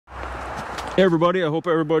Hey everybody, I hope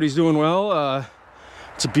everybody's doing well.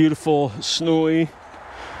 It's a beautiful, snowy,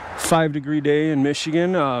 5-degree day in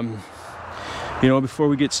Michigan. You know, before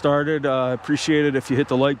we get started, I appreciate it if you hit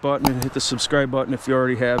the like button and hit the subscribe button if you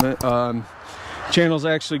already haven't. Channel's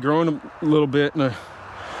actually grown a little bit in the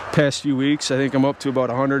past few weeks. I think I'm up to about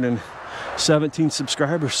 117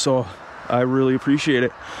 subscribers, so I really appreciate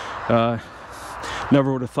it.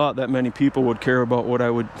 Never would have thought that many people would care about what I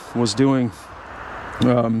was doing.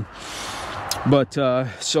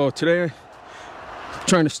 So today,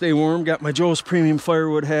 trying to stay warm. Got my Joe's Premium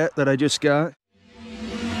Firewood hat that I just got.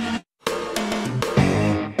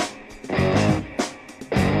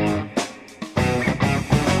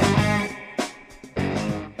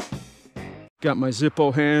 Got my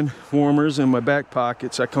Zippo hand warmers in my back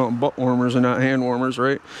pockets. I call them butt warmers and not hand warmers,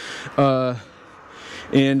 right?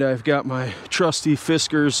 And I've got my trusty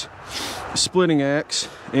FISKARS splitting axe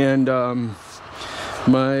and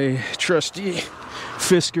my trusty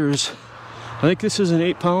FISKARS, I think this is an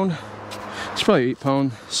 8-pound, it's probably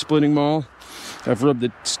 8-pound splitting maul. I've rubbed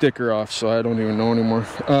the sticker off, so I don't even know anymore.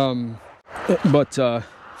 I've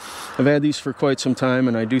had these for quite some time,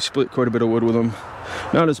 and I do split quite a bit of wood with them.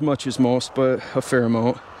 Not as much as most, but a fair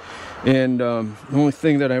amount. And the only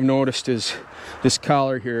thing that I've noticed is this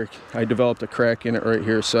collar here. I developed a crack in it right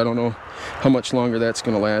here, so I don't know how much longer that's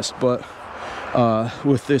going to last. But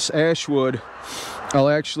with this ash wood, I'll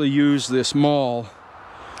actually use this maul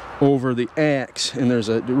over the axe, and there's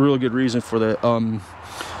a really good reason for that.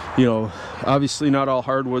 You know, obviously not all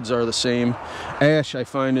hardwoods are the same. Ash, I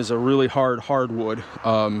find, is a really hardwood,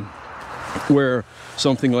 where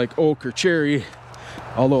something like oak or cherry,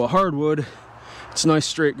 although a hardwood, it's nice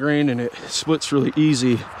straight grain and it splits really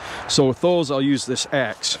easy. So with those, I'll use this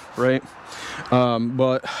axe, right?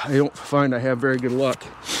 But I don't find I have very good luck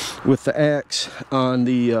with the axe on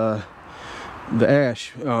the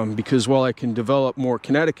ash, because while I can develop more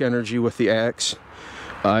kinetic energy with the axe,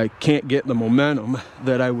 I can't get the momentum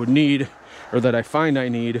that I would need, or that I find I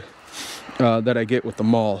need, that I get with the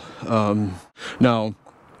maul.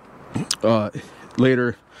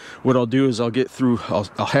 Later, what I'll do is I'll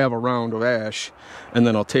have a round of ash, and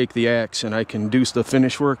then I'll take the axe and I can do the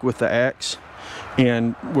finish work with the axe.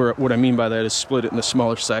 And what I mean by that is split it into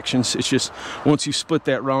smaller sections. It's just once you split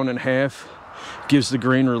that round in half, gives the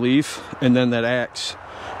grain relief, and then that axe,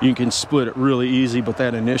 you can split it really easy. But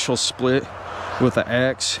that initial split with the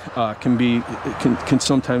axe can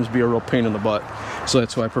sometimes be a real pain in the butt. So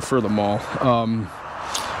that's why I prefer the maul.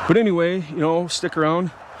 But anyway, you know, stick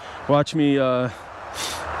around, watch me, you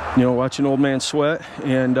know, watch an old man sweat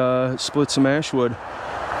and split some ash wood.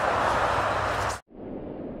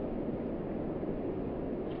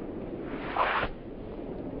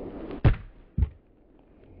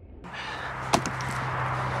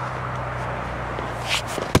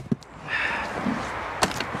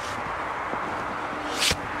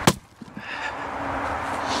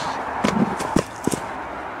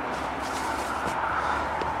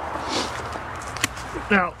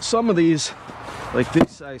 Now, some of these, like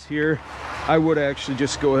this size here, I would actually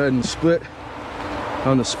just go ahead and split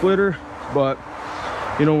on the splitter, but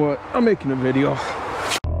you know what, I'm making a video.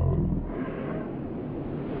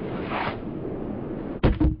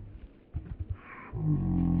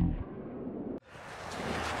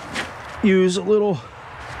 Use a little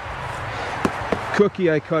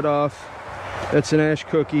cookie I cut off, that's an ash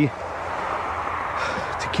cookie,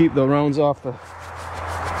 to keep the rounds off the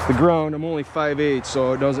ground. I'm only 5'8",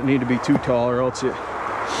 so it doesn't need to be too tall, or else it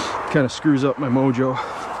kind of screws up my mojo.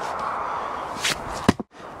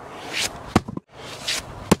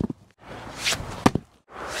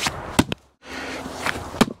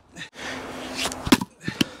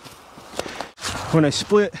 When I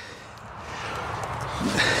split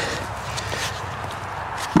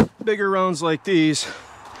bigger rounds like these,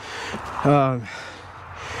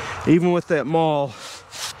 even with that maul,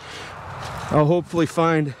 I'll hopefully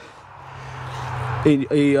find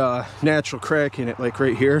a natural crack in it, like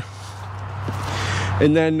right here.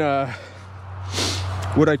 And then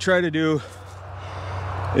what I try to do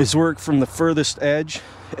is work from the furthest edge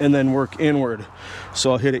and then work inward.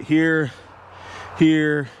 So I'll hit it here,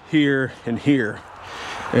 here, here, and here.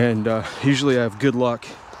 And usually I have good luck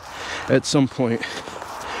at some point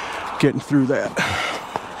getting through that.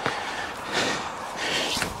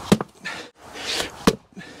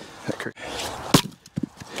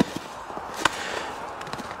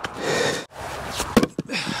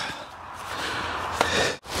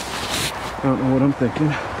 I don't know what I'm thinking.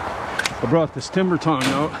 I brought this timber tong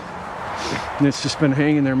out, and it's just been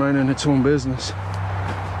hanging there minding its own business.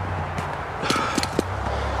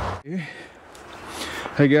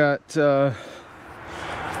 I got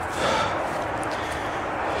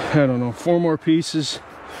I don't know, 4 more pieces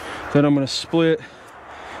that I'm going to split.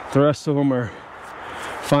 The rest of them are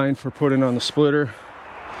fine for putting on the splitter.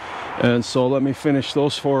 And so let me finish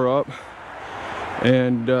those 4 up,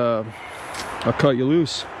 and I'll cut you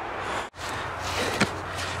loose.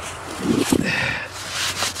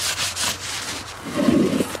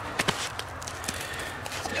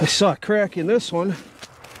 I saw a crack in this one,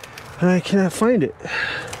 and I cannot find it.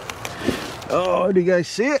 Oh, do you guys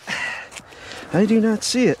see it? I do not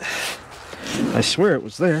see it. I swear it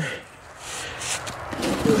was there.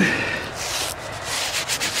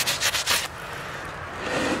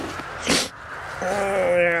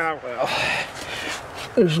 Yeah, well,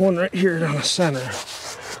 there's one right here down the center,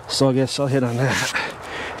 so I guess I'll hit on that.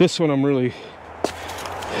 This one I'm really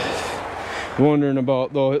wondering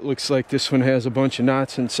about, though. It looks like this one has a bunch of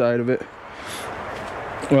knots inside of it,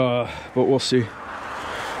 but we'll see.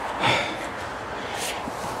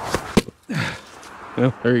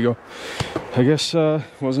 Well, there you go. I guess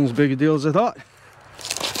wasn't as big a deal as I thought.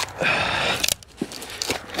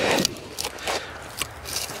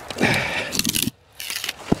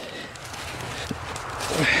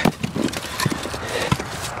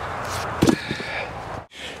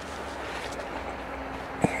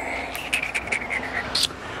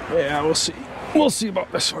 Yeah, we'll see. We'll see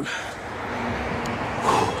about this one.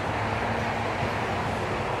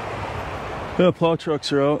 The plow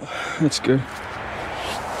trucks are out. That's good.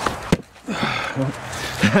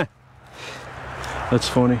 That's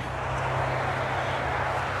funny.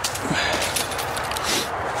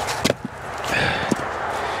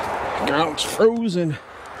 Ground's frozen.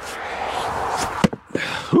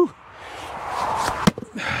 Whew.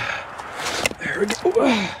 There we go.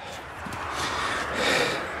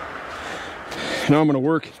 Now I'm gonna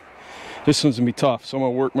work. This one's gonna be tough, so I'm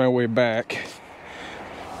gonna work my way back.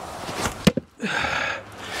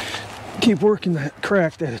 Keep working that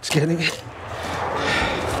crack that it's getting.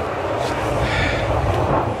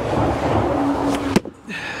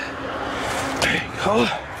 There you go.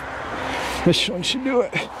 This one should do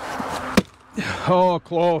it. Oh,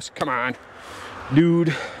 close. Come on,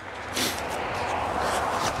 dude.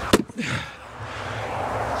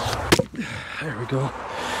 There we go.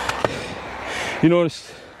 You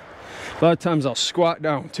notice a lot of times I'll squat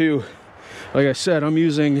down too. Like I said, I'm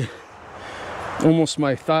using almost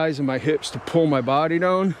my thighs and my hips to pull my body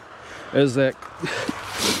down as that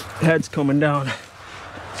head's coming down.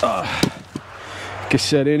 Like I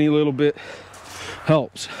said, any little bit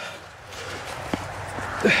helps.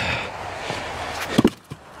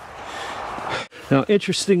 Now,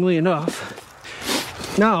 interestingly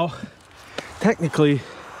enough, now technically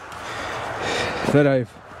that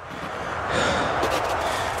I've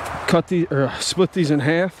cut these or split these in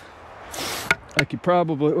half, I could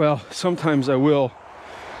probably, well, sometimes I will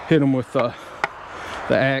hit them with the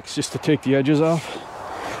axe just to take the edges off.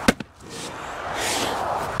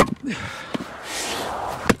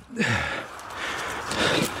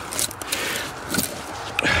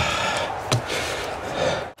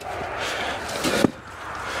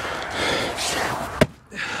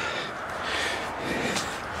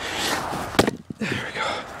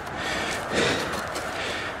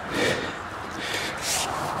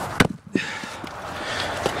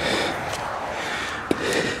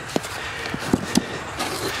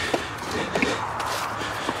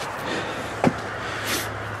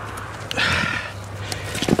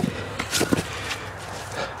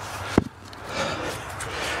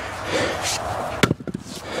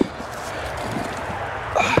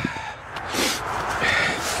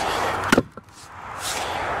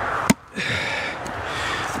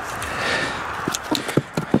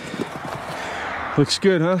 Looks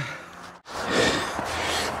good, huh?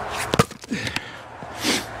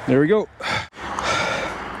 There we go.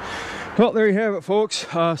 Well, there you have it, folks.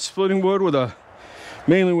 Splitting wood with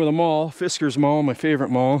mainly with a MAUL, FISKARS MAUL, my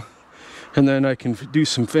favorite MAUL. And then I can do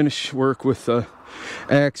some finish work with the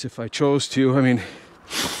axe if I chose to. I mean,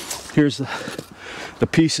 here's the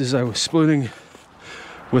pieces I was splitting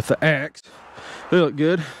with the axe. They look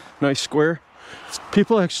good, nice square.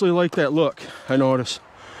 People actually like that look, I notice.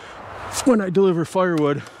 When I deliver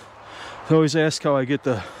firewood, they always ask how I get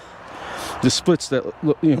the splits that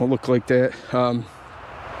look, look like that.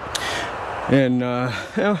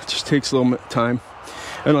 Yeah, it just takes a little bit of time.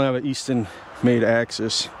 I don't have an Easton made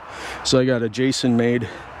axis, so I got a Jason made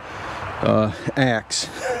axe.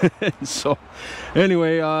 So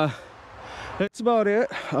anyway, that's about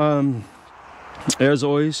it. As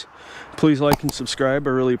always, please like and subscribe. I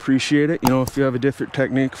really appreciate it. If you have a different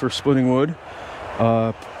technique for splitting wood,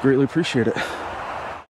 greatly appreciate it.